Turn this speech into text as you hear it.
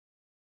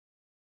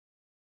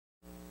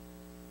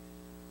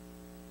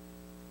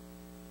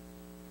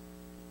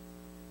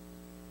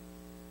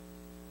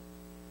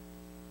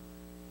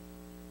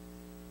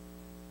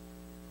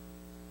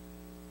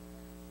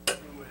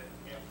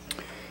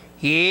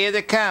Here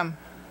they come.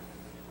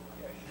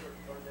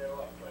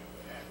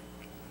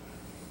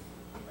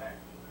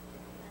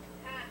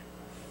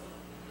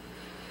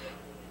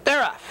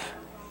 They're off.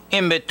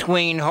 In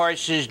between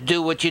horses,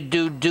 do what you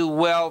do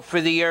well for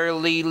the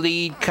early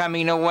lead.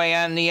 Coming away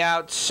on the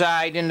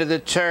outside into the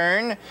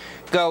turn.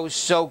 Goes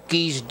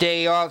Soki's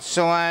Day,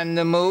 also on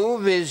the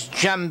move is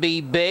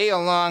Jumbie Bay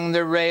along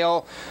the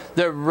rail.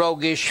 The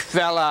Roguish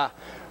Fella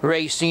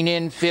racing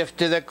in fifth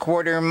to the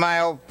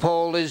quarter-mile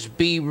pole is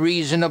Be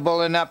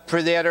Reasonable and up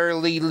for that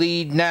early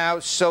lead now.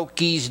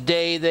 Soki's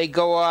Day, they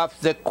go off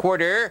the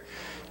quarter.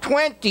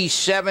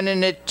 27 in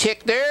the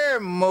tick there,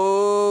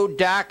 Moo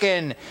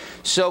Dockin.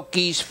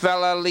 Soki's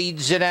Fella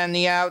leads it on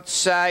the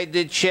outside.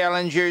 The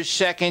challenger's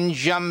second,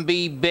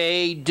 Jumbie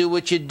Bay. Do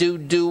what you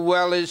do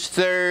well is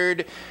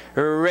third.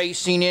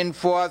 Racing in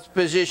fourth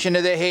position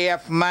to the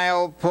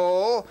half-mile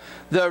pole.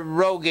 The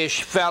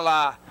Roguish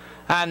Fella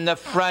on the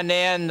front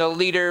end, the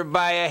leader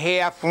by a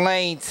half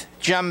length.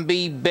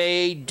 Jumbie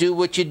Bay, do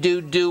what you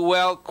do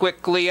well.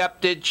 Quickly up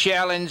to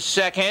challenge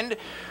second.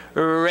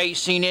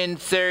 Racing in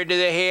third to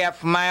the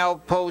half-mile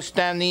post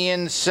on the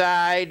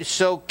inside.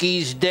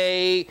 Soki's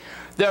Day.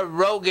 The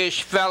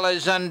Roguish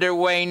Fella's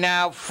underway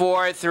now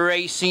fourth.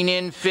 Racing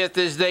in fifth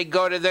as they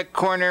go to the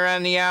corner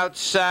on the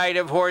outside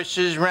of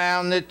horses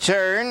round the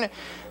turn.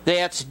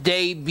 That's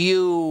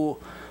Debut.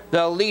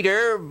 The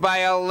leader by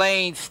a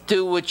length.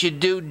 Do what you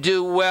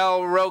do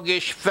well.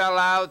 Roguish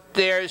Fella out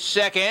there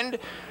second.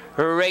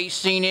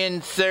 Racing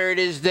in third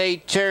as they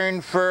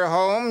turn for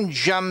home.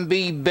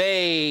 Jumbie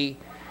Bay.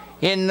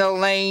 In the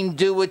lane,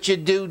 do what you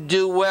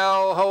do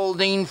well,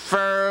 holding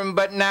firm,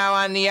 but now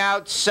on the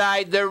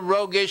outside, the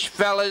Roguish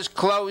Fella's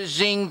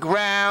closing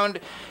ground.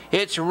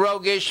 It's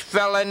Roguish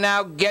Fella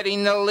now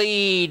getting the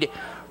lead.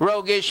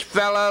 Roguish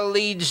Fella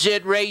leads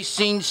it,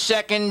 racing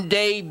second,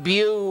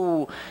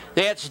 Debut.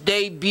 That's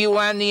Debut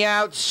on the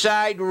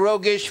outside.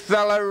 Roguish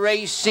Fella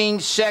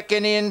racing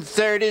second, in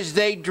third as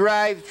they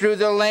drive through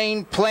the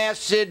lane.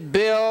 Placid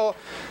Bill.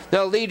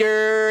 The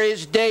leader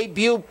is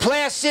Debut.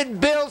 Placid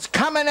Bill's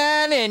coming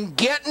on and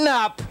getting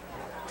up.